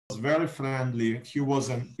very friendly. He was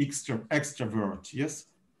an extrovert, yes,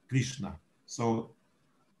 Krishna. So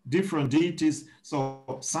different deities.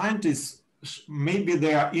 So scientists, maybe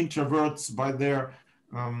they are introverts by their,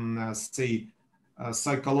 say,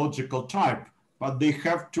 psychological type, but they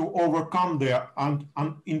have to overcome their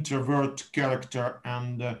introvert character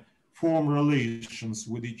and form relations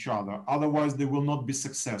with each other. Otherwise, they will not be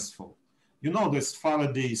successful. You know this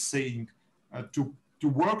Faraday saying, to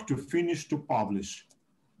work, to finish, to publish.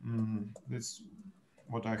 That's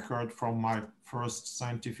what I heard from my first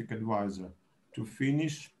scientific advisor. To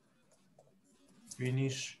finish,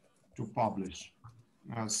 to publish.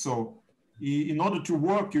 So in order to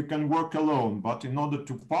work, you can work alone, but in order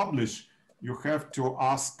to publish, you have to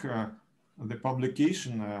ask the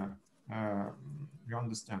publication, you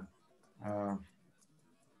understand?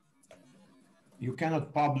 You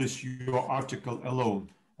cannot publish your article alone,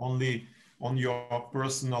 only on your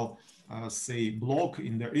personal, say, blog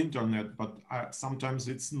in the internet, but sometimes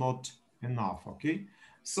it's not enough, okay?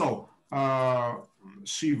 So,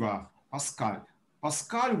 Shiva, Pascal.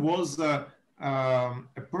 Pascal was a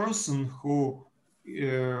person who,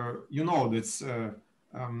 you know, that's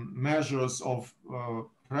measures of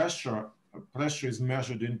pressure. Pressure is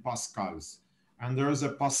measured in pascals. And there is a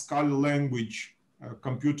Pascal language,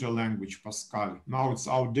 computer language, Pascal. Now it's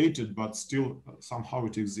outdated, but still somehow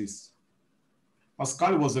it exists.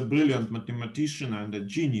 Pascal was a brilliant mathematician and a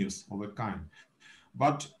genius of a kind.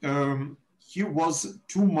 But he was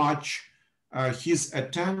too much, his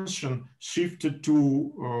attention shifted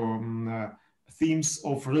to themes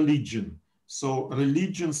of religion. So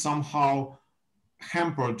religion somehow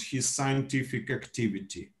hampered his scientific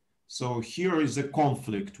activity. So here is a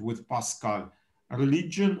conflict with Pascal,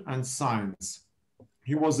 religion and science.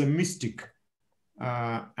 He was a mystic,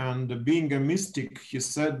 and being a mystic, he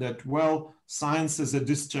said that, well, science is a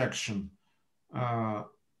distraction.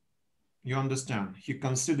 You understand? He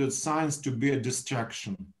considered science to be a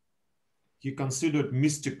distraction. He considered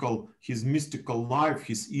his mystical life,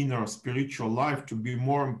 his inner spiritual life, to be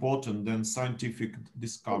more important than scientific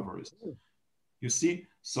discoveries. You see?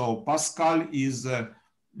 So Pascal is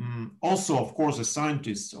also, of course, a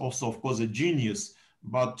scientist, also, of course, a genius,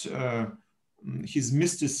 but his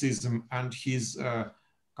mysticism and his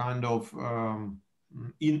kind of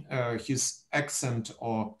his accent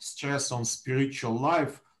or stress on spiritual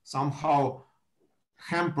life somehow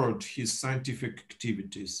hampered his scientific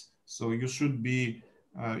activities. So you should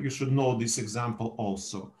know this example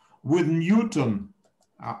also. With Newton,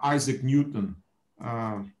 Isaac Newton,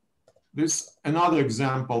 this another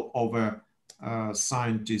example of a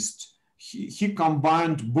scientist. He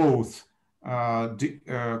combined both the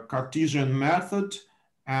Cartesian method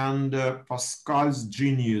and Pascal's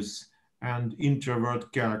genius and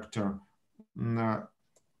introvert character.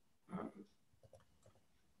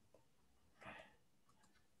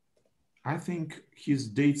 I think his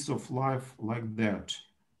dates of life like that.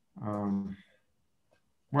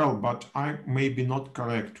 Well, but I may be not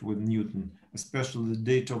correct with Newton, especially the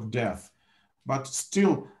date of death. But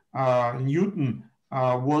still, Newton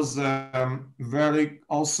was very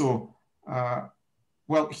also,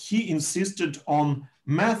 well, he insisted on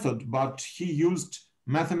method, but he used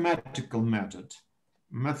mathematical method,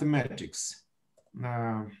 mathematics,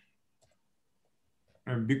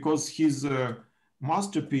 because his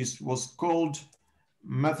masterpiece was called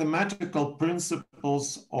Mathematical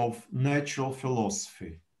Principles of Natural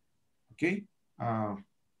Philosophy. Okay,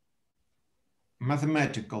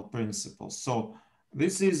 mathematical principles. So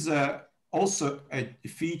this is also a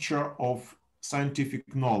feature of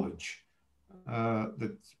scientific knowledge,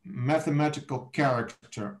 the mathematical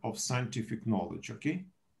character of scientific knowledge. Okay,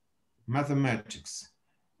 mathematics,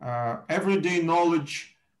 everyday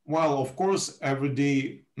knowledge. Well, of course,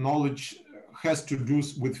 everyday knowledge has to do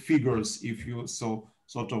with figures. If you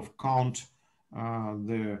sort of count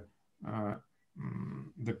the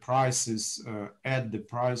prices, add the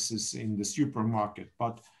prices in the supermarket,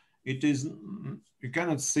 but it is, you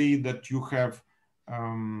cannot say that you have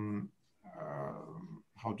how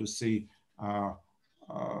to say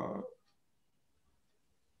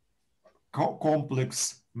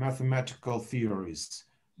complex mathematical theories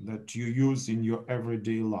that you use in your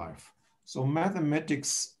everyday life. So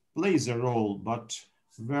mathematics plays a role, but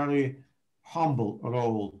very humble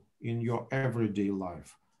role in your everyday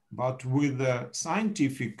life. But with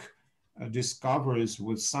scientific discoveries,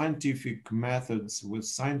 with scientific methods, with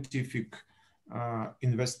scientific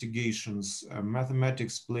investigations,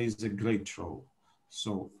 mathematics plays a great role.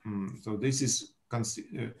 So, so this is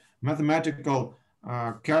mathematical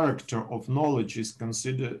character of knowledge is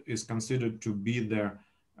considered to be the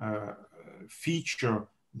feature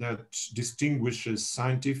that distinguishes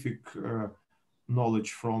scientific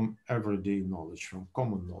knowledge from everyday knowledge, from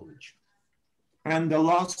common knowledge. And the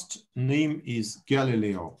last name is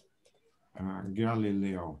Galileo.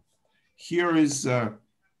 Galileo. Here is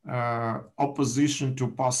opposition to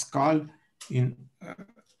Pascal in...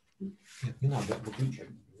 Не надо выключать,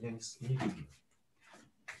 меня не видно.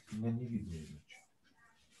 Меня не видно иначе.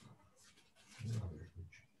 Не надо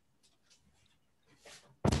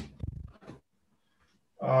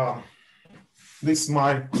выключать. This is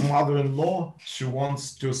my mother-in-law. She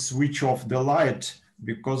wants to switch off the light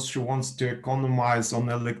because she wants to economize on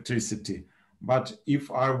electricity. But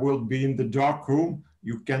if I will be in the dark room,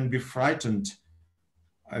 you can be frightened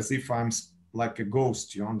as if I'm like a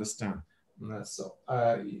ghost, you understand? So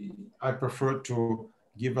I prefer to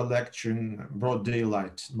give a lecture in broad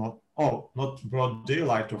daylight, not broad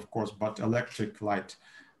daylight, of course, but electric light.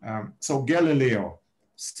 So Galileo,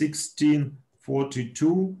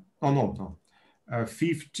 1642,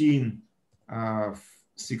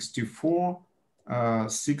 1564,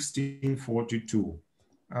 1642.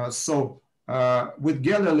 With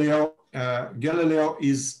Galileo, Galileo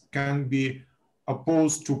can be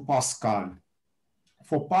opposed to Pascal.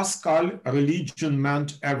 For Pascal, religion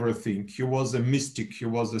meant everything. He was a mystic, he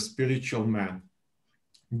was a spiritual man.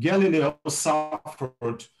 Galileo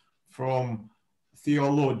suffered from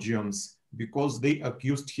theologians because they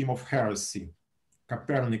accused him of heresy,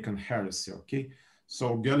 Copernican heresy, okay?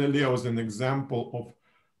 So Galileo is an example of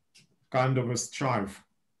kind of a strife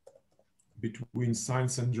between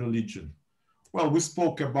science and religion. Well, we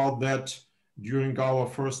spoke about that during our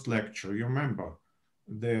first lecture, you remember?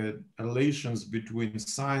 The relations between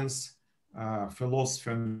science,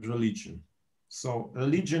 philosophy, and religion. So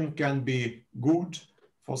religion can be good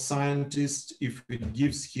for scientists if it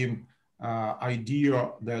gives him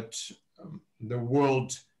idea that the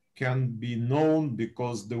world can be known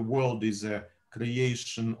because the world is a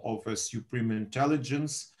creation of a supreme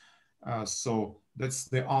intelligence. So that's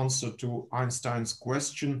the answer to Einstein's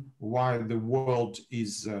question, why the world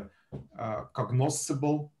is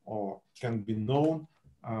cognoscible or can be known.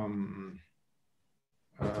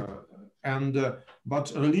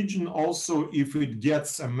 But religion also, if it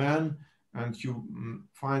gets a man and he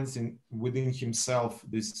finds within himself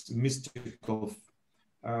this mystical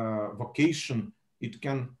vocation, it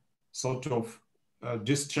can sort of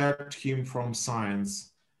distract him from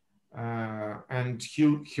science. And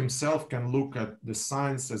he himself can look at the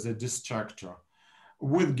science as a distractor.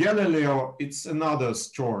 With Galileo, it's another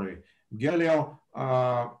story. Galileo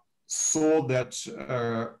saw that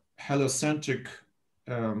heliocentric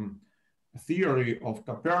theory of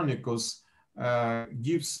Copernicus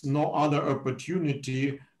gives no other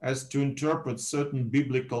opportunity as to interpret certain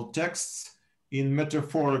biblical texts in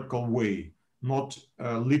metaphorical way, not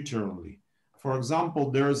literally. For example,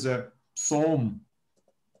 there's a psalm,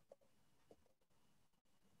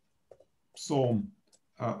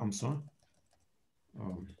 I'm sorry,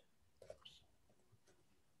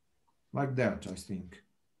 like that, I think.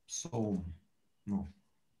 Psalm, no.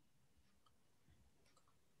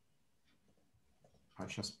 I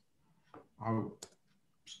will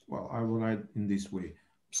write in this way.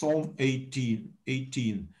 Psalm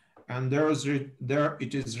 18, and there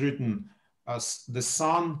it is written, as the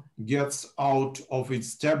sun gets out of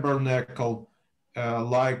its tabernacle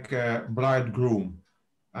like a bridegroom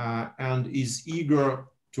and is eager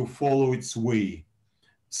to follow its way.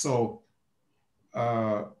 So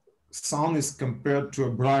sun is compared to a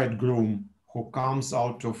bridegroom who comes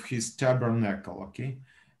out of his tabernacle, okay?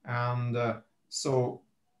 And so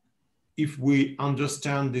if we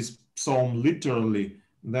understand this psalm literally,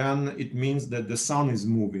 then it means that the sun is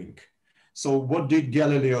moving. So what did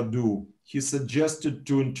Galileo do? He suggested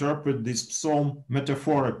to interpret this psalm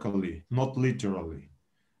metaphorically, not literally.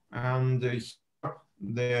 And here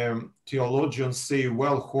the theologians say,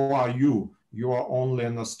 well, who are you? You are only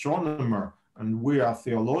an astronomer and we are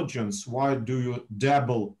theologians. Why do you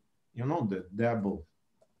dabble, you know,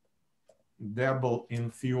 dabble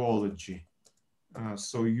in theology?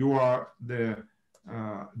 So you are the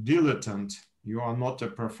dilettante. You are not a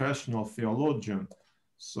professional theologian.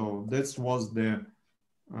 So that was the,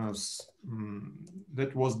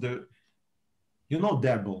 you know,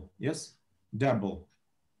 dabble, yes? Dabble.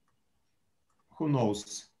 Who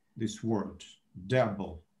knows this word?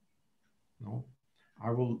 Dabble. No?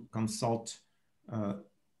 I will consult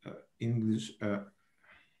English.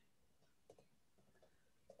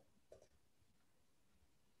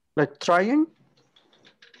 Like trying?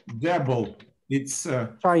 Dabble. It's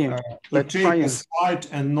trying. to take a slight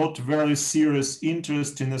and not very serious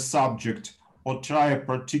interest in a subject or try a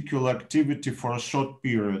particular activity for a short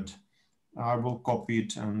period. I will copy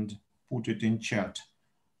it and put it in chat.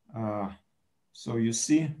 So you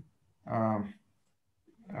see, um,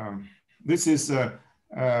 this is a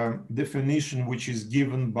definition which is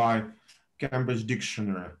given by Cambridge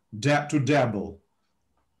Dictionary. To dabble,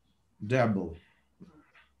 dabble.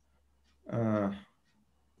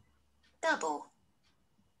 Double.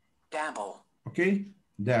 Dabble. Okay,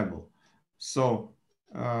 dabble. So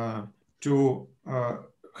to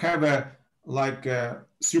have a like a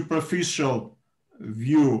superficial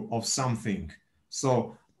view of something.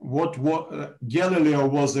 So what Galileo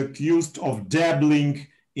was accused of dabbling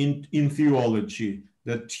in theology,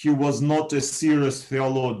 that he was not a serious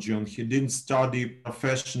theologian. He didn't study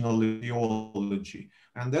professionally theology.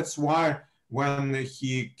 And that's why when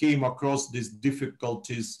he came across these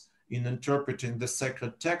difficulties in interpreting the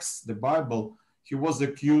sacred texts, the Bible, he was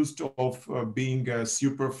accused of being a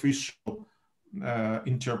superficial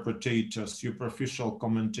interpretator, superficial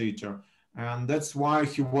commentator. And that's why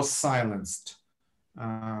he was silenced.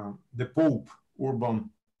 The Pope, Urban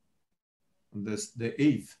the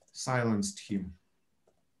Eighth, silenced him.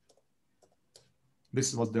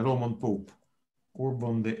 This was the Roman Pope,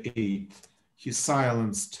 Urban the Eighth. He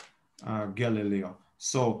silenced Galileo.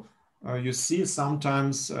 So you see,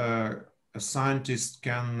 sometimes a scientist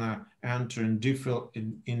can enter in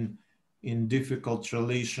difficult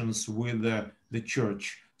relations with the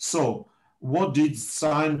church. So what did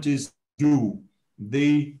scientists do?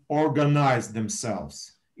 They organized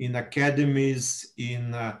themselves in academies,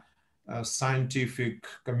 in scientific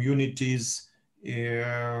communities,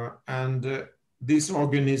 and this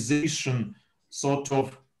organization sort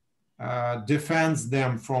of defends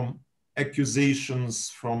them from accusations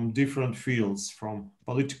from different fields, from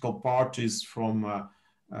political parties, from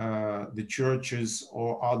the churches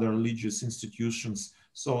or other religious institutions.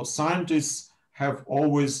 So scientists are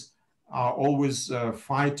always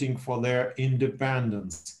fighting for their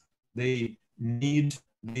independence. They need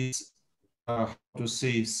this, how to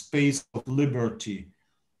say, space of liberty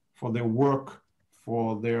for their work,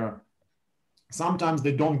 for their. Sometimes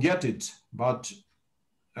they don't get it, but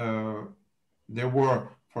there were,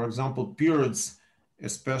 for example, periods,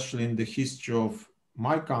 especially in the history of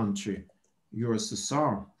my country,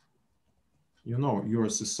 USSR. You know,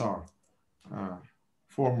 USSR,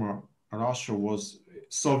 former Russia was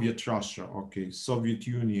Soviet Russia, okay, Soviet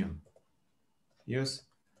Union. Yes,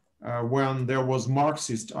 when there was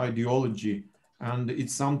Marxist ideology, and it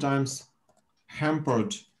sometimes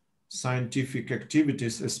hampered scientific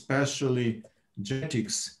activities, especially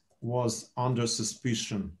genetics was under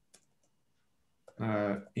suspicion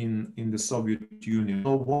in the Soviet Union. I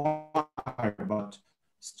don't know why, but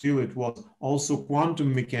still it was. Also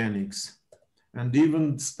quantum mechanics and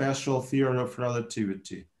even special theory of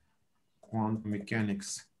relativity, quantum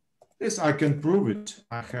mechanics. This I can prove it.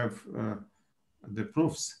 I have the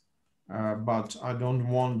proofs, but I don't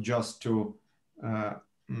want just to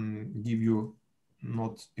give you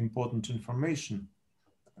not important information.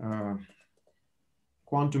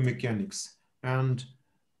 Quantum mechanics and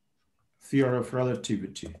theory of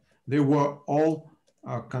relativity. They were all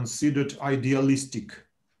considered idealistic,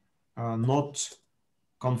 not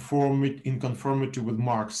in conformity with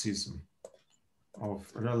Marxism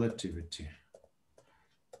of relativity.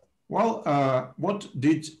 Well, what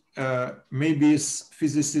did maybe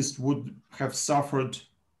physicists would have suffered?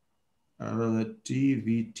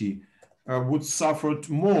 Relativity would suffered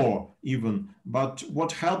more even, but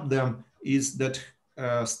what helped them is that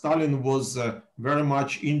Stalin was very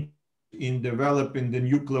much in developing the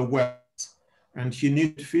nuclear weapons, and he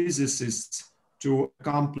needed physicists to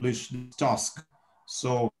accomplish this task.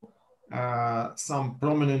 So some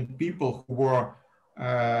prominent people who were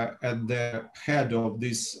at the head of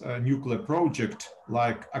this nuclear project,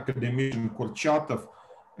 like academician Kurchatov,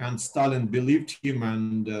 and Stalin believed him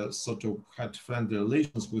and sort of had friendly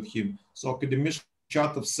relations with him. So academician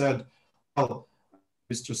Kurchatov said, well,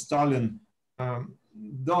 Mr. Stalin,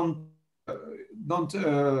 don't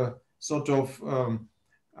sort of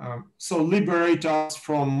so liberate us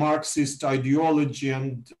from Marxist ideology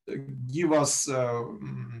and give us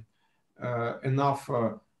enough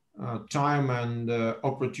time and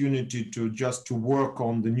opportunity to just to work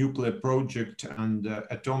on the nuclear project and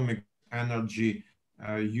atomic energy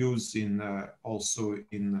use in also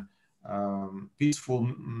in peaceful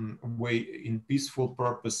way, in peaceful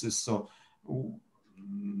purposes. So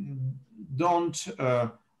don't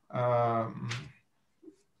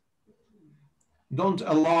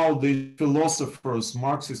allow the philosophers,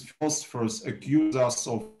 Marxist philosophers, accuse us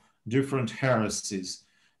of different heresies.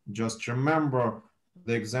 Just remember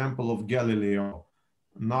the example of Galileo.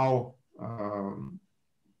 Now,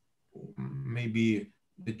 maybe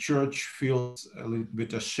the church feels a little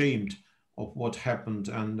bit ashamed of what happened,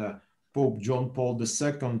 and Pope John Paul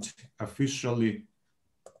II officially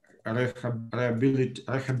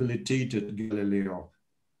rehabilitated Galileo.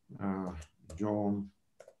 John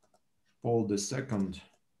Paul II,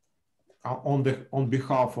 on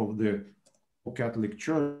behalf of the Catholic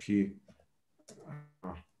Church, he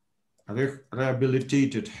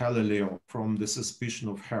rehabilitated Galileo from the suspicion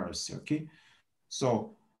of heresy. Okay,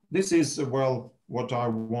 so this is, well, what I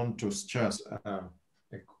want to stress.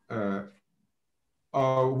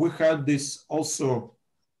 We had this also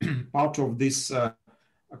part of this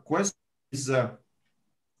question is a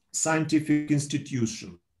scientific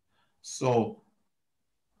institution. So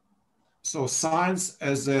science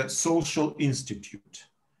as a social institute.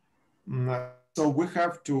 So we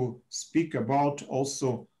have to speak about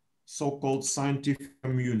also so-called scientific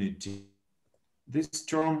community. This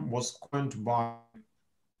term was coined by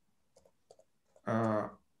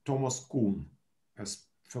Thomas Kuhn as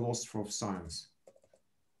philosopher of science.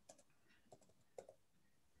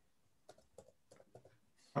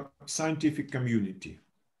 Scientific community.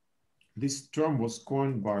 This term was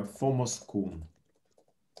coined by Thomas Kuhn.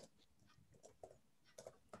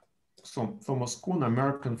 So Thomas Kuhn,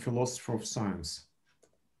 American philosopher of science.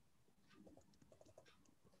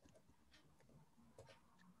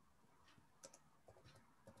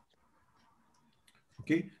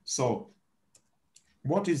 Okay, so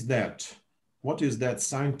what is that? What is that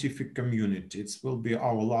scientific community? It will be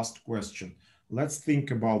our last question. Let's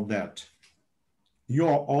think about that. You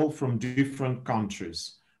are all from different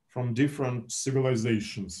countries, from different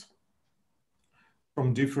civilizations,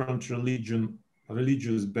 from different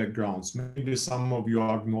religious backgrounds. Maybe some of you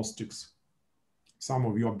are agnostics, some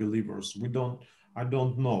of you are believers. I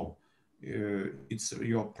don't know. It's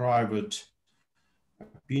your private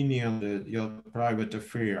opinion, your private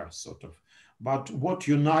affair, sort of. But what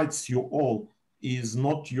unites you all is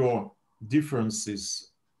not your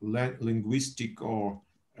differences, linguistic or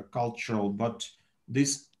cultural, but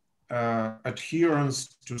this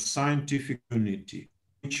adherence to scientific unity,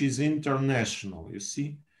 which is international, you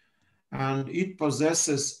see, and it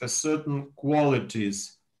possesses a certain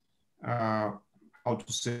qualities, how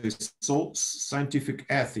to say, so scientific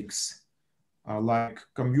ethics, like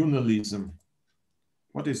communalism.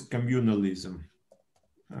 What is communalism?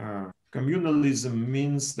 Communalism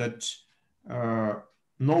means that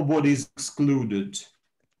nobody is excluded,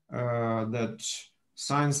 that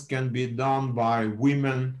science can be done by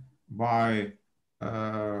women, by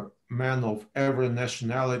men of every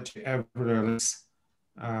nationality, every race.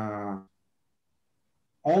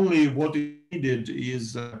 Only what is needed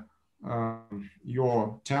is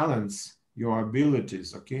your talents, your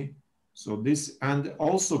abilities, okay? So this, and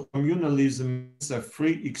also communalism is a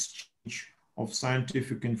free exchange of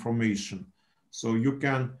scientific information. So you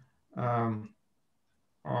can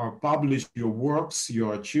publish your works,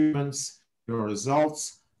 your achievements, your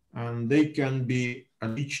results, and they can be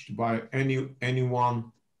reached by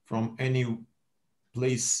anyone from any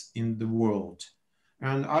place in the world.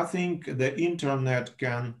 And I think the internet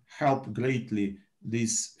can help greatly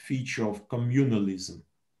this feature of communalism.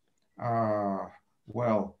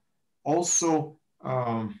 Well, also,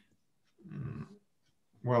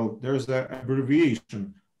 well, there's an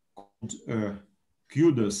abbreviation called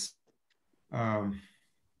CUDAS. I'm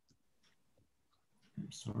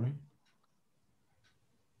sorry.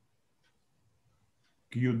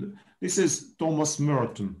 CUDAS. This is Thomas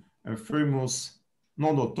Merton, a famous,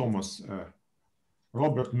 not Thomas,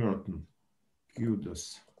 Robert Merton,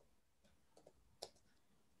 CUDAS.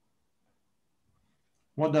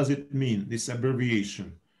 What does it mean, this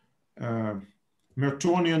abbreviation?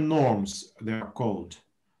 Mertonian norms, they are called.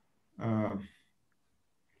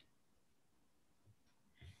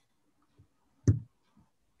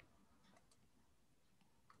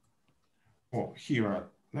 Oh, here,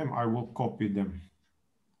 I will copy them.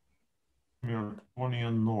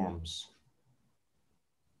 Mertonian norms.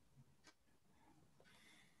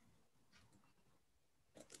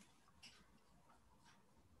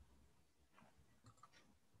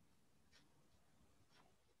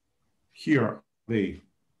 Here they,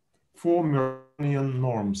 4 Mertonian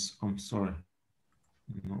norms. I'm sorry.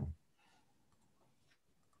 No.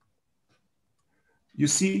 You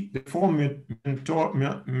see, the 4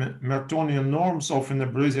 Mertonian norms, often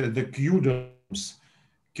abbreviated the CUDAS,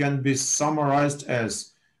 can be summarized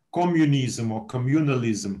as communism or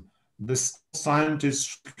communalism. The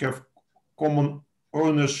scientists have common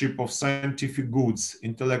ownership of scientific goods,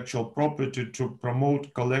 intellectual property to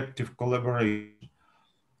promote collective collaboration.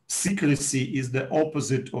 Secrecy is the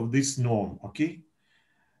opposite of this norm, okay?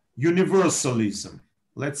 Universalism.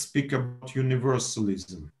 let's speak about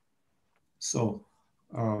universalism. So,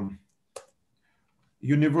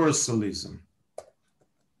 universalism.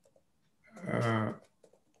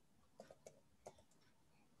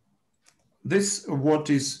 This what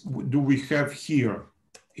do we have here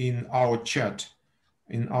in our chat,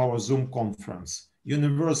 in our Zoom conference.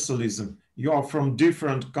 Universalism. You are from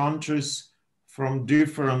different countries, from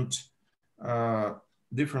different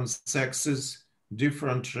sexes,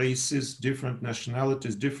 different races, different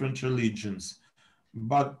nationalities, different religions.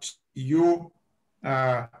 But you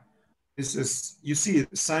you see,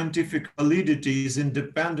 scientific validity is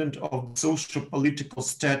independent of social political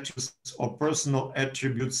status or personal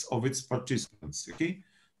attributes of its participants, okay?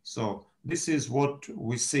 So this is what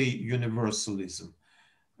we say universalism.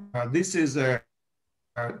 This is a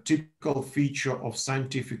typical feature of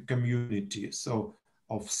scientific community, so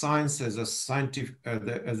of science as a scientific,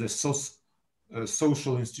 as a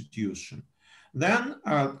social institution. Then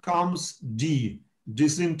comes D,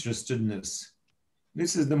 disinterestedness.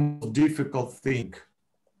 This is the most difficult thing.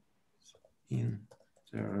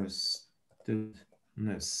 Interestedness,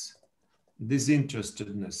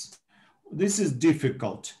 disinterestedness. This is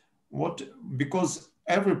difficult. Because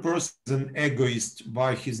every person is an egoist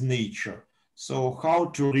by his nature. So how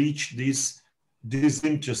to reach this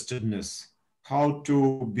disinterestedness? How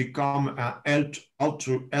to become an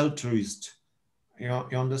altruist? You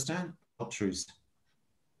understand? Altruist.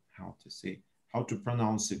 How to say? How to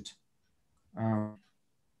pronounce it?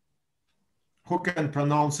 Who can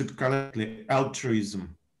pronounce it correctly?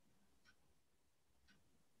 Altruism.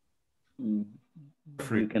 You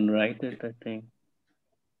can write it, I think.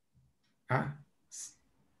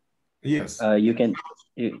 Yes. You can.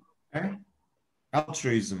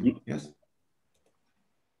 Altruism, yes.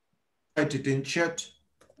 Write it in chat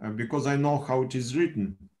because I know how it is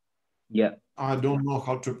written. Yeah. I don't know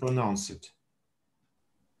how to pronounce it.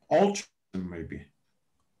 Altruism, maybe.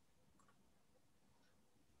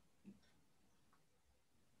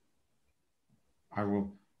 I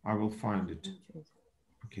will find it.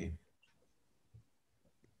 Okay.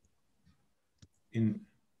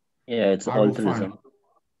 Yeah, it's altruism.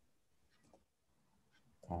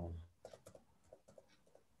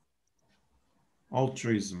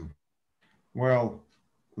 Altruism. Well,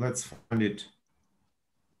 let's find it.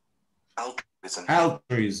 Altruism.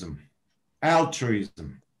 Altruism.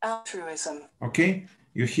 Altruism. Altruism. Okay,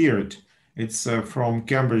 you hear it. It's from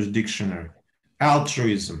Cambridge Dictionary.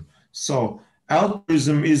 Altruism. So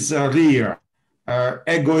altruism is rare.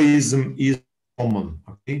 Egoism is common.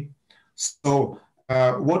 Okay. So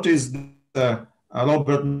what is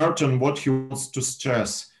Robert Merton? What he wants to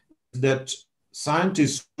stress is that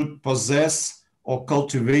scientists should possess or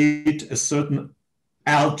cultivate a certain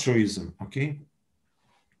altruism. Okay.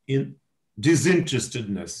 In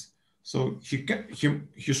disinterestedness. So he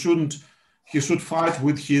should fight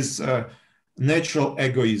with his natural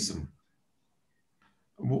egoism.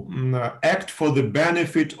 Act for the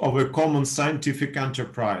benefit of a common scientific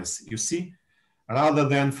enterprise, you see, rather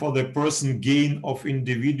than for the personal gain of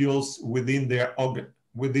individuals within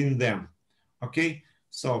them. Okay,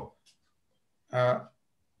 so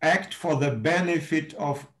act for the benefit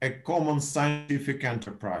of a common scientific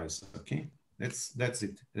enterprise. Okay, that's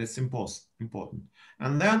it. That's important.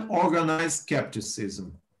 And then organized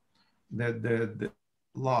skepticism, the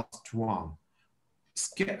last one.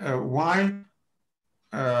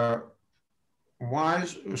 Why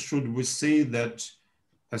should we say that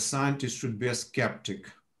a scientist should be a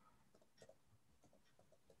skeptic?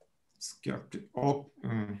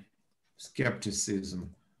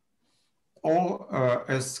 Skepticism. Or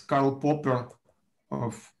as Karl Popper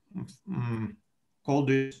called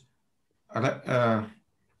it,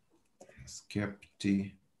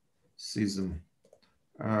 skepticism.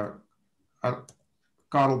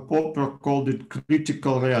 Karl Popper called it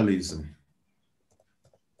critical realism.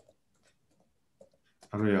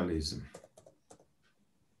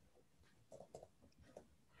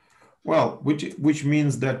 Well, which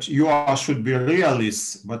means that you should be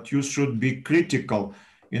realists, but you should be critical.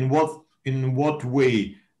 In what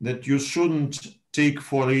way? That you shouldn't take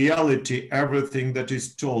for reality everything that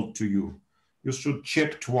is told to you. You should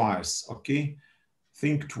check twice, okay?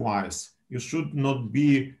 Think twice. You should not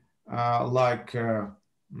be like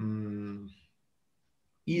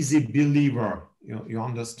easy believer, you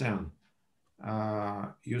understand?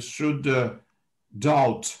 You should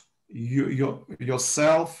doubt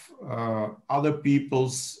yourself, other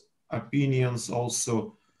people's opinions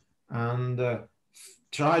also, and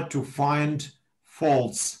try to find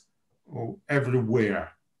faults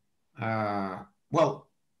everywhere. Well,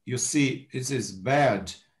 you see, this is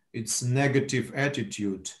bad. It's negative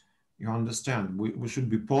attitude. You understand? We should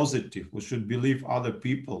be positive. We should believe other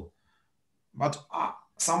people. But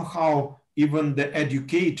somehow, even the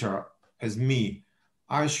educator, as me,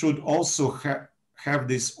 I should also have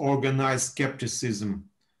this organized skepticism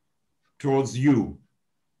towards you.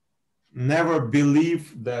 Never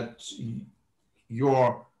believe that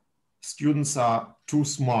your students are too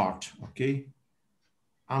smart, okay?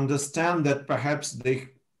 Understand that perhaps they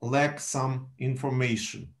lack some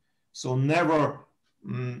information. So never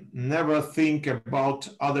think about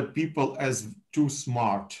other people as too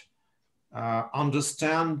smart.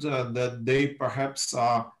 Understand that they perhaps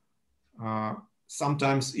are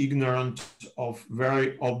sometimes ignorant of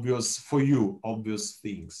very obvious, for you, obvious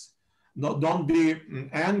things. No, don't be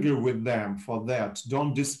angry with them for that.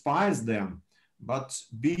 Don't despise them, but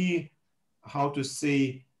be, how to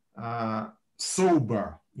say,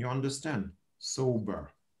 sober. You understand? Sober.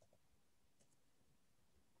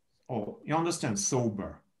 Oh, you understand?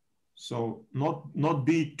 Sober. So not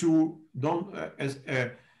be too, don't, as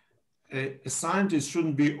a scientist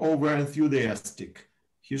shouldn't be over enthusiastic.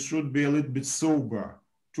 He should be a little bit sober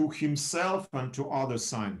to himself and to other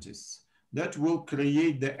scientists. That will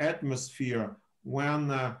create the atmosphere when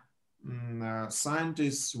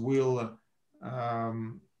scientists will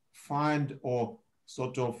find or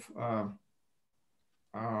sort of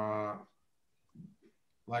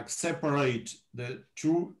like separate the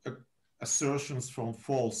true assertions from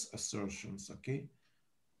false assertions, okay?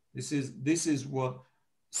 This is what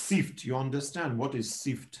sift, you understand what is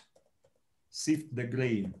sift? Sift the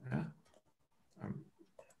grain. Yeah?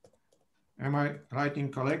 Am I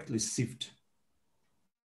writing correctly? Sift.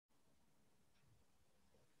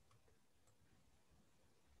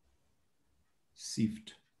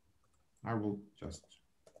 Sift. I will just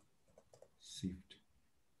sift.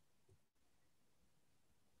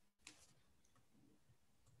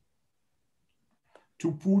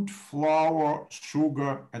 To put flour,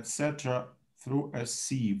 sugar, etc. through a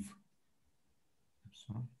sieve.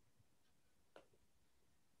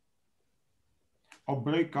 Or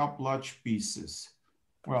break up large pieces.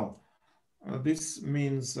 Well, this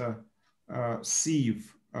means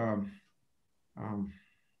sieve. I'm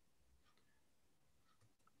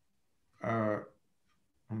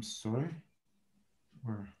sorry.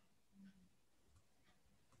 Where?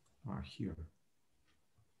 Here.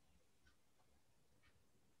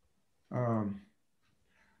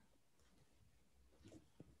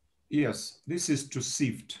 Yes, this is to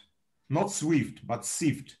sift, not swift, but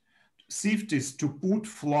sift. Sift is to put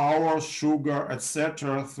flour, sugar,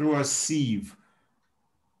 etc. through a sieve,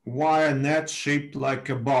 wire net shaped like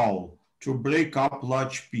a bowl, to break up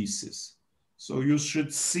large pieces. So you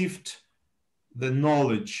should sift the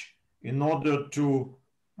knowledge in order to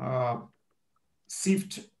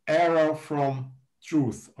sift error from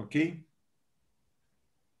truth, okay?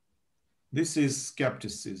 This is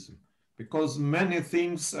skepticism, because many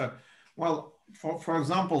things, well, for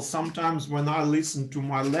example, sometimes when I listen to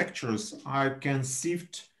my lectures, I can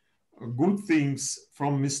sift good things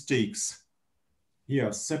from mistakes.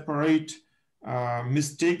 Yes, separate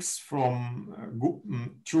mistakes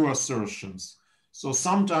from true assertions. So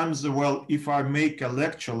sometimes, well, if I make a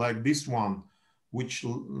lecture like this one, which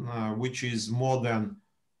is more than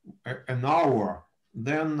an hour,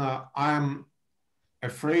 then I'm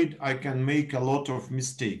afraid I can make a lot of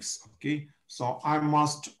mistakes, okay? So I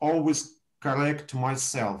must always correct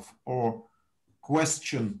myself or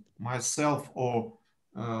question myself, or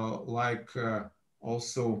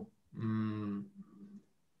also,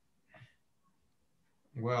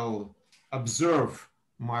 well, observe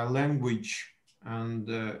my language,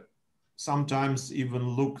 and sometimes even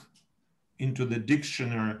look into the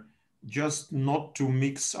dictionary, just not to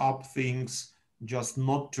mix up things, just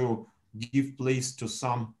not to give place to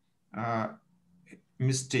some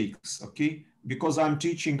mistakes, okay? Because I'm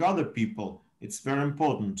teaching other people, it's very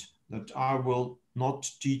important that I will not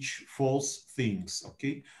teach false things,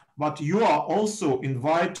 okay? But you are also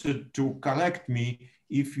invited to correct me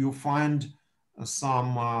if you find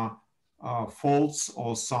some faults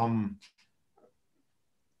or some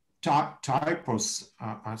typos,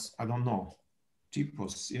 I don't know,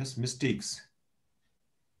 typos, yes, mistakes.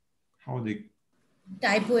 How they?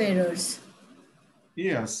 Typo errors.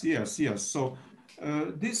 Yes, yes, yes. So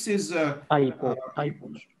this is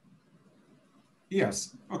typos.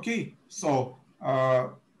 Yes, okay. So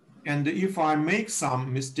and if I make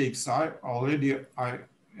some mistakes, I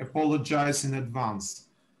apologize in advance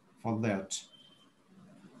for that.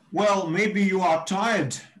 Well, maybe you are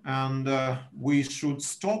tired and we should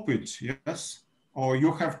stop it, yes? Or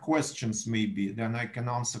you have questions maybe, then I can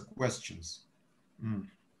answer questions.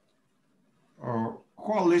 Or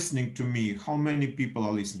who are listening to me? How many people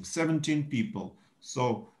are listening? 17 people.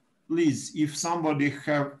 So please, if somebody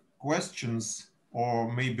have questions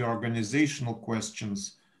or maybe organizational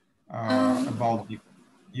questions about the,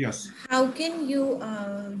 yes. How can you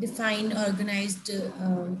define organized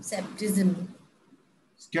skepticism?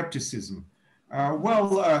 Skepticism.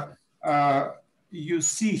 You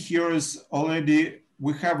see here is already,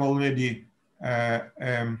 we have already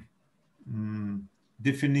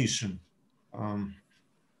definition.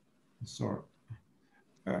 Sorry.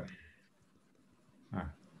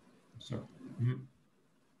 So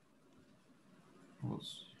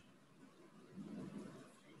was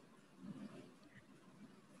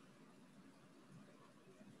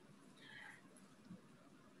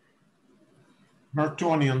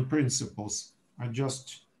Mertonian principles. I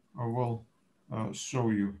will show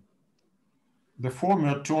you the four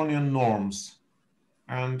Mertonian norms.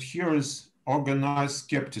 And here is organized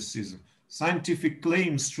skepticism. Scientific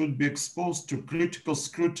claims should be exposed to critical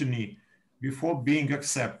scrutiny before being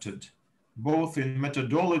accepted, both in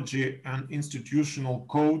methodology and institutional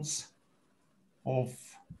codes of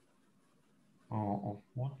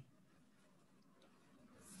what?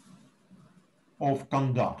 Of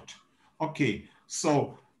conduct. Okay,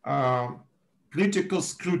 so critical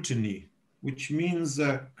scrutiny, which means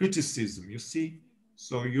criticism, you see?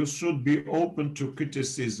 So you should be open to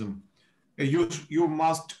criticism. You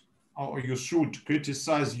must, or you should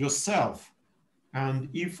criticize yourself. And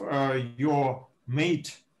if your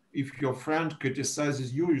mate, if your friend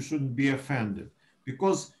criticizes you, you shouldn't be offended.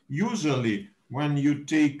 Because usually when you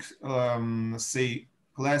take, say,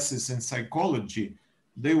 classes in psychology,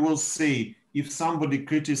 they will say, if somebody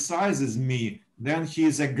criticizes me, then he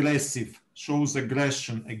is aggressive, shows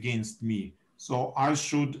aggression against me. So I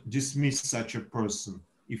should dismiss such a person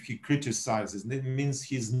if he criticizes. That means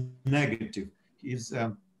he's negative,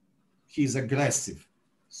 he's aggressive.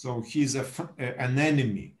 So he's an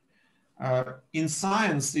enemy. In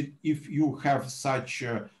science, if you have such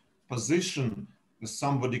a position,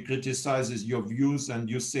 somebody criticizes your views and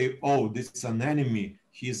you say, oh, this is an enemy,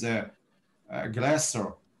 he's an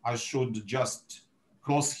aggressor, I should just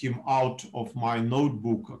cross him out of my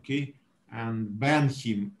notebook, okay, and ban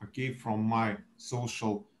him, okay, from my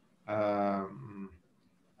social, how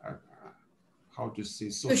to say,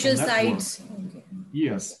 social sites. Okay.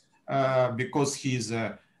 Yes, because he's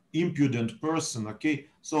an impudent person, okay.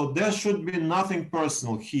 So there should be nothing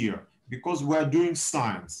personal here because we're doing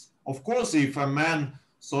science. Of course, if a man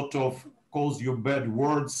sort of calls you bad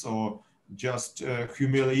words or just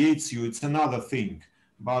humiliates you, it's another thing.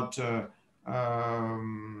 But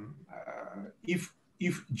if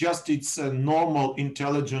just it's a normal,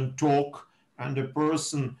 intelligent talk and a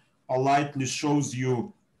person politely shows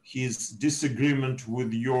you his disagreement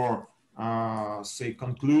with your, say,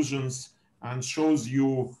 conclusions and shows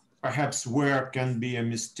you perhaps where can be a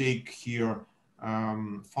mistake here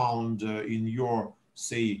found in your,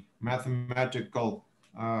 say, mathematical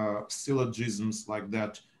syllogisms like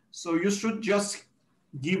that. So you should just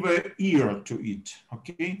give an ear to it,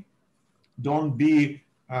 okay? Don't be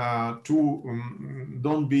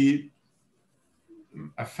don't be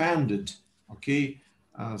offended, okay?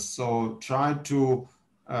 So try to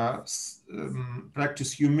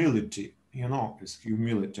practice humility. You know, it's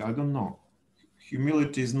humility. I don't know.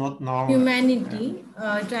 Humility is not now. Humanity.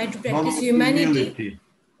 Try to practice humanity.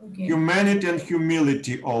 Okay. Humanity and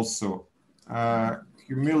humility also.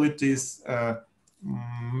 Humility is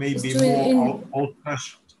maybe more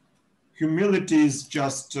old-fashioned. Humility is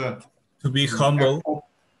just to be humble.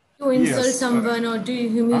 To insult someone or to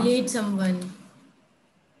humiliate someone.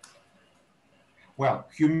 Well,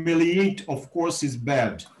 humiliate, of course, is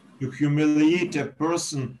bad. To humiliate a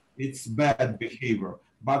person, it's bad behavior.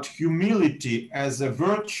 But humility as a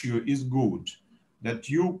virtue is good, that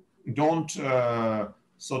you don't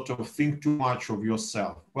sort of think too much of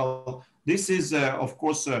yourself. Well, this is, of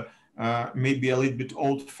course, maybe a little bit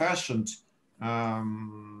old-fashioned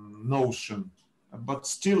notion, but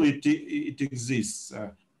still it exists.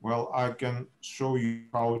 Well, I can show you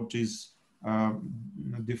how it is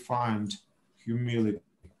defined, humility.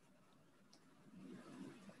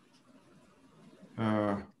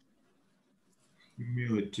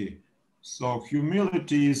 Humility. So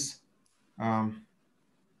humility is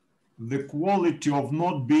the quality of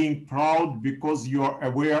not being proud because you are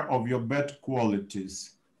aware of your bad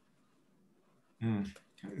qualities.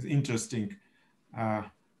 Interesting.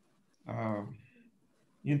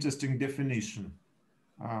 Interesting definition.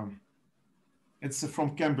 It's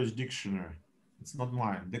from Cambridge Dictionary. It's not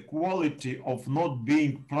mine. The quality of not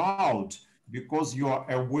being proud because you are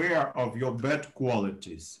aware of your bad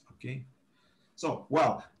qualities. Okay. So,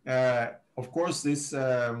 well, of course, this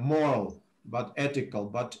moral, but ethical.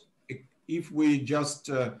 But if we just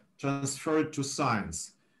transfer it to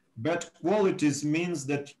science, bad qualities means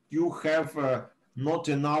that you have not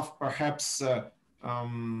enough, perhaps, how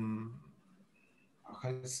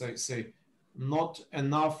to say, not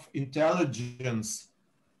enough intelligence,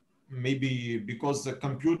 maybe because the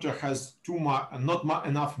computer has too much, not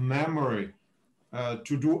enough memory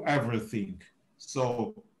to do everything.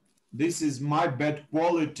 So this is my bad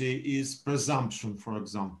quality is presumption, for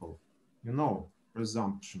example. You know,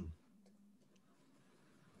 presumption.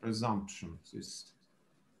 Presumption is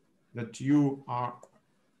that you are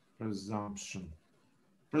presumption.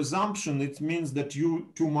 Presumption, it means that you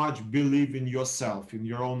too much believe in yourself, in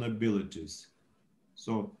your own abilities.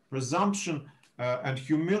 So presumption and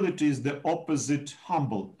humility is the opposite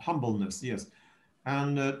humbleness, yes.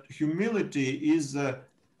 And humility is the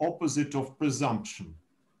opposite of presumption.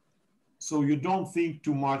 So you don't think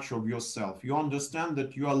too much of yourself. You understand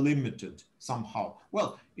that you are limited somehow.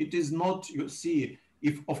 Well, it is not, you see,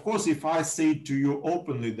 if, of course, if I say to you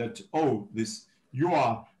openly that, oh, you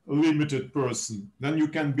are a limited person, then you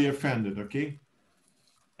can be offended, okay?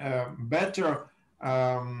 Better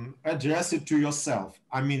address it to yourself.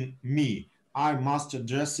 I mean, me, I must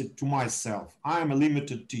address it to myself. I am a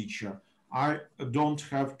limited teacher. I don't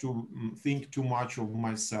have to think too much of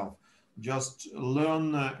myself. Just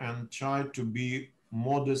learn and try to be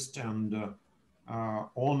modest and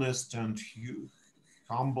honest and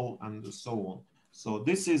humble and so on. So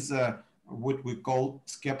this is what we call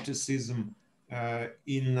skepticism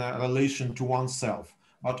in relation to oneself.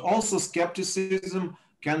 But also skepticism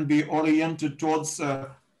can be oriented towards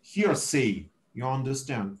hearsay, you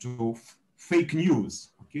understand, to fake news,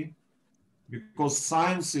 okay? Because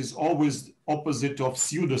science is always opposite of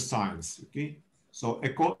pseudoscience, okay? So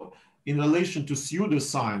in relation to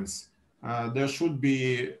pseudoscience, there should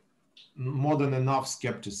be more than enough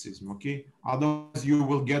skepticism, okay? Otherwise you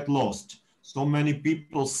will get lost. So many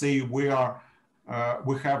people say we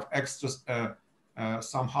have extra,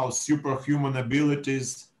 somehow superhuman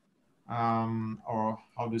abilities, or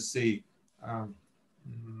how to say,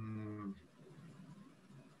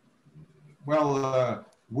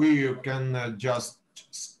 we can just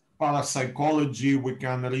parapsychology, we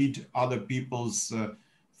can read other people's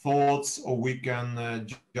thoughts, or we can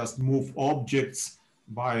just move objects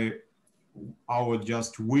by our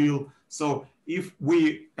just will. So if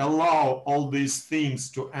we allow all these things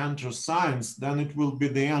to enter science, then it will be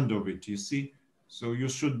the end of it, you see? So you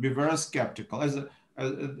should be very skeptical.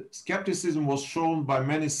 Skepticism was shown by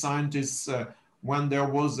many scientists when there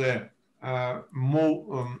was a how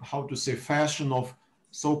to say, fashion of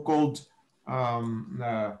so-called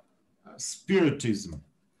spiritism.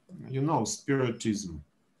 You know, spiritism.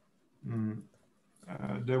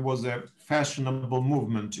 There was a fashionable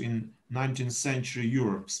movement in 19th century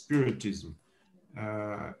Europe, spiritism.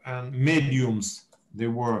 And mediums, they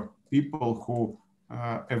were people who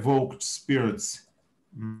evoked spirits.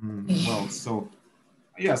 Well, so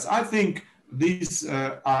yes, I think these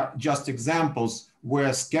are just examples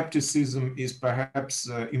where skepticism is perhaps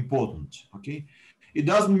important, okay? It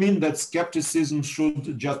doesn't mean that skepticism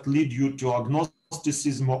should just lead you to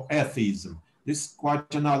agnosticism or atheism. This is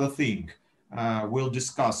quite another thing. We'll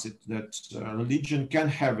discuss it, that religion can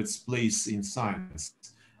have its place in science.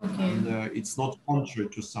 Okay. And it's not contrary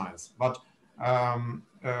to science. But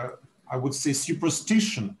I would say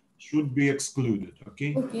superstition should be excluded,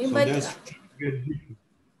 okay? Okay, so but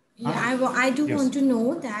yeah, I do want to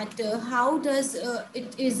know that how does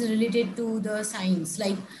it is related to the science?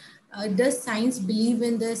 Like, does science believe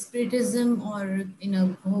in the spiritism or in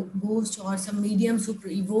a ghost or some mediums who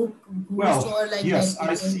evoke ghost or like yes, that?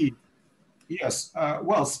 I see. Yes,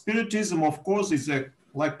 well, spiritism, of course, is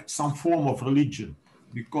like some form of religion,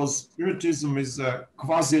 because spiritism is a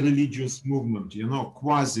quasi-religious movement, you know,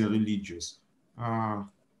 quasi-religious,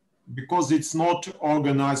 because it's not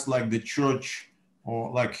organized like the church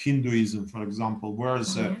or like Hinduism, for example,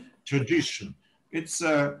 whereas tradition, it's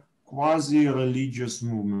a quasi-religious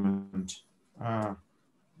movement.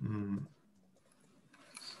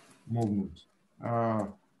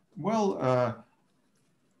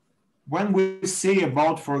 When we say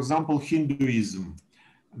about, for example, Hinduism,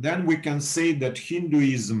 then we can say that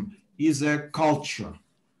Hinduism is a culture.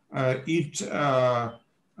 It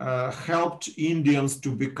helped Indians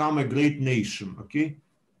to become a great nation, okay?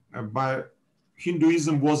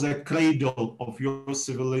 Hinduism was a cradle of your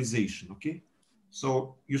civilization, okay?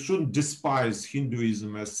 So you shouldn't despise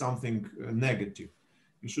Hinduism as something negative.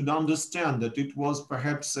 You should understand that it was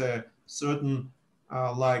perhaps a certain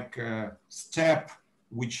step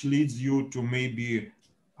which leads you to maybe,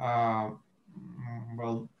 well,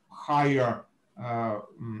 higher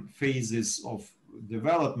phases of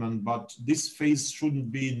development, but this phase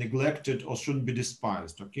shouldn't be neglected or shouldn't be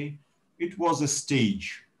despised, okay? It was a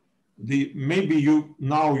stage. Maybe you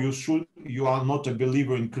are not a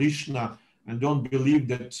believer in Krishna and don't believe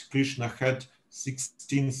that Krishna had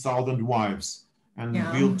 16,000 wives and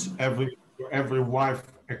built every wife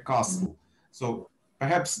a castle. So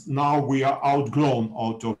perhaps now we are outgrown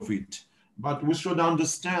out of it. But we should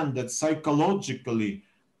understand that psychologically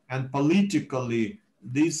and politically,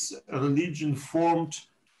 this religion formed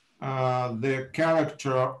the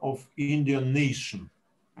character of Indian nation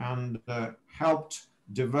and helped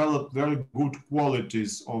develop very good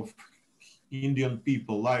qualities of Indian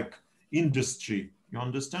people, like industry. You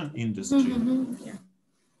understand industry? Yeah.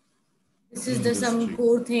 This is some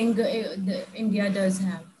core thing India does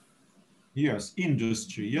have. Yes,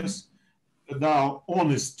 industry, yes. Now,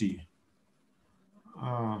 honesty,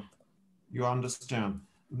 you understand.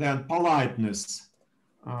 Then politeness.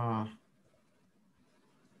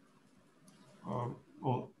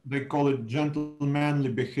 They call it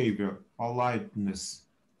gentlemanly behavior, politeness.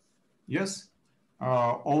 Yes?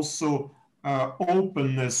 Also,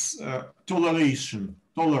 openness,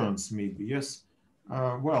 tolerance maybe, yes?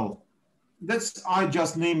 Well, I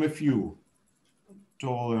just name a few.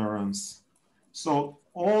 Tolerance. So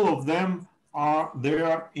all of them are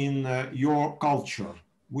there in your culture,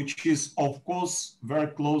 which is, of course, very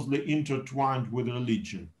closely intertwined with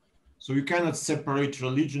religion. So you cannot separate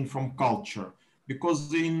religion from culture,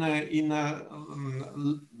 because in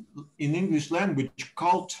English language,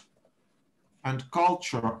 cult and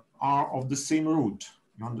culture are of the same root.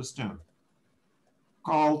 You understand?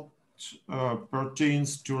 Cult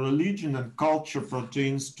pertains to religion and culture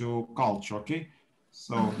pertains to culture, okay?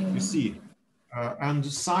 So you see, and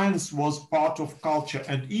science was part of culture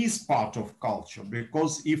and is part of culture,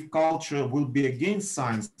 because if culture will be against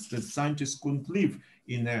science, that scientists couldn't live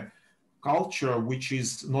in a culture which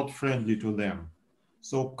is not friendly to them.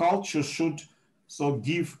 So culture should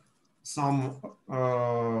give some,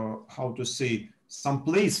 how to say, some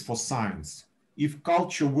place for science. If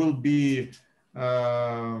culture will be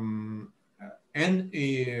in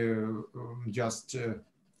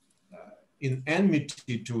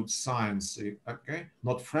enmity to science, okay,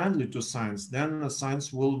 not friendly to science, then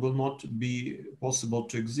science will not be possible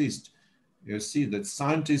to exist. You see that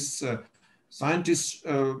scientists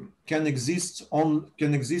can exist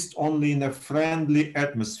only in a friendly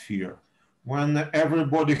atmosphere. When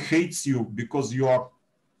everybody hates you because you are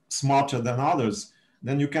smarter than others,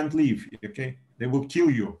 then you can't live, okay? They will kill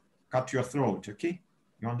you, cut your throat, okay?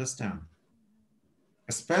 You understand?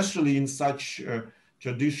 Especially in such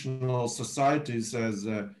traditional societies as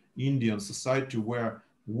Indian society, where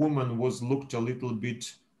woman was looked a little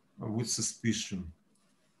bit with suspicion.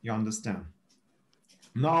 You understand?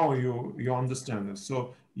 Now you understand it.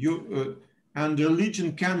 So and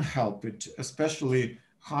religion can help it, especially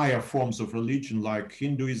higher forms of religion like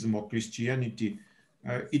Hinduism or Christianity.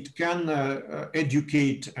 It can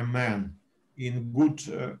educate a man in good,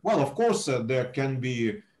 well, of course, there can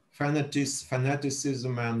be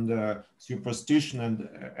fanaticism and superstition and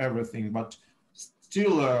everything, but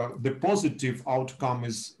still the positive outcome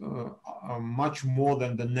is much more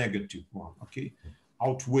than the negative one, okay?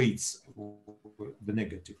 Outweighs the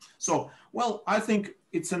negative. So, well, I think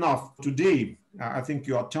it's enough today. I think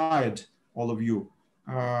you are tired, all of you.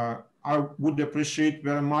 I would appreciate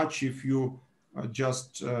very much if you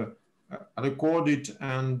just record it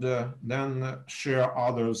and then share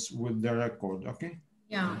others with the record, okay?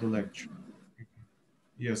 Yeah. The lecture.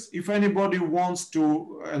 Yes, if anybody wants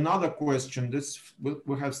to, another question,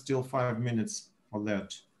 we have still 5 minutes for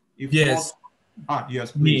that. If yes. Not,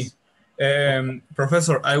 yes, please.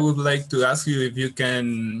 Professor, I would like to ask you if you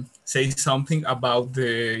can say something about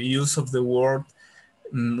the use of the word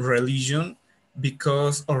religion,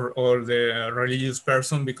 because, or the religious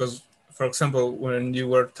person, because, for example, when you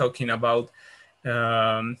were talking about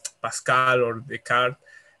Pascal or Descartes,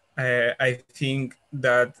 I think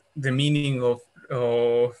that the meaning of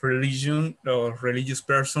religion or religious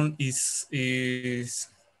person is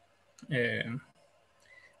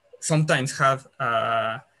sometimes have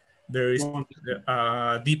there is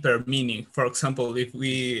a deeper meaning. For example, if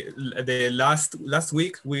the last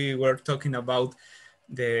week we were talking about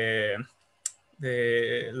the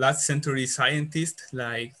last century scientists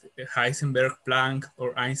like Heisenberg, Planck,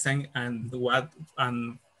 or Einstein, and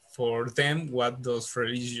for them what does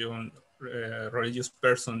religious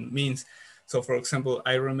person means. So, for example,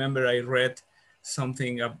 I remember I read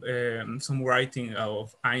something some writing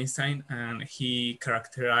of Einstein, and he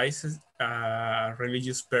characterizes a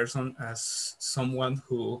religious person as someone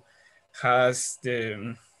who has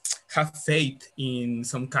have faith in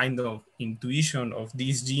some kind of intuition of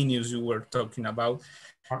this genius you were talking about.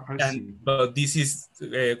 But this is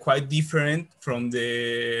quite different from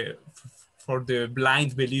for the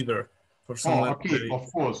blind believer. For someone. Oh, okay,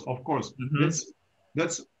 of course.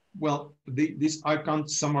 That's well. This I can't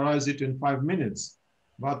summarize it in 5 minutes,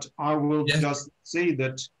 but I will just say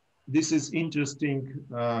that this is interesting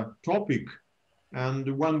topic.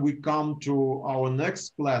 And when we come to our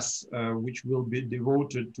next class, which will be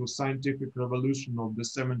devoted to scientific revolution of the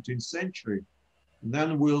 17th century,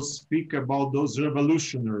 then we'll speak about those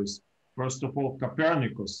revolutionaries. First of all,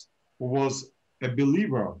 Copernicus, who was a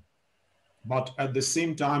believer, but at the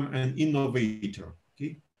same time an innovator.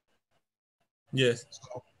 Okay. Yes.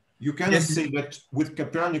 So you cannot say that with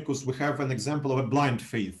Copernicus we have an example of a blind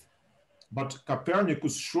faith, but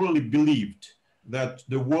Copernicus surely believed that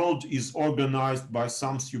the world is organized by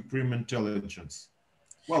some supreme intelligence.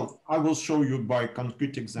 Well, I will show you by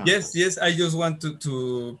concrete examples. Yes, I just want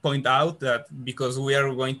to point out that because we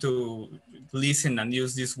are going to listen and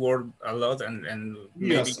use this word a lot, and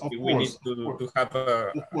yes, maybe we need to have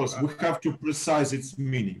a... Of course, we have to precise its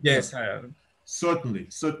meaning. Yes. Certainly,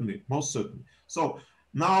 most certainly. So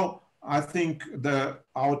now I think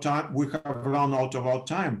our time, we have run out of our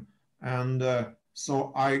time. And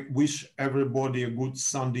so I wish everybody a good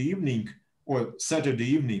Sunday evening or Saturday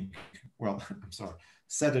evening. Well, I'm sorry,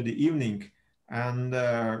 Saturday evening, and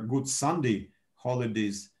good Sunday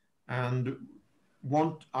holidays. And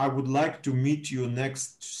I would like to meet you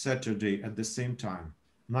next Saturday at the same time,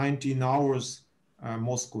 19 hours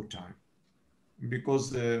Moscow time,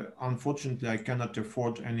 because unfortunately I cannot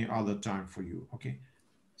afford any other time for you. Okay,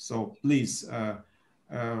 so please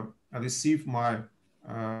receive my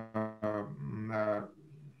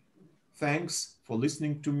thanks for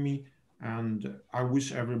listening to me, and I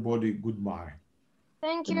wish everybody goodbye.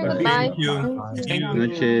 Thank you. Goodbye. Thank you.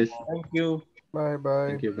 Noches. Thank you. Bye.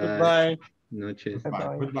 Thank you. Goodbye. Noches.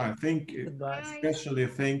 Goodbye. Thank you. Especially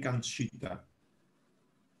thank Anshita.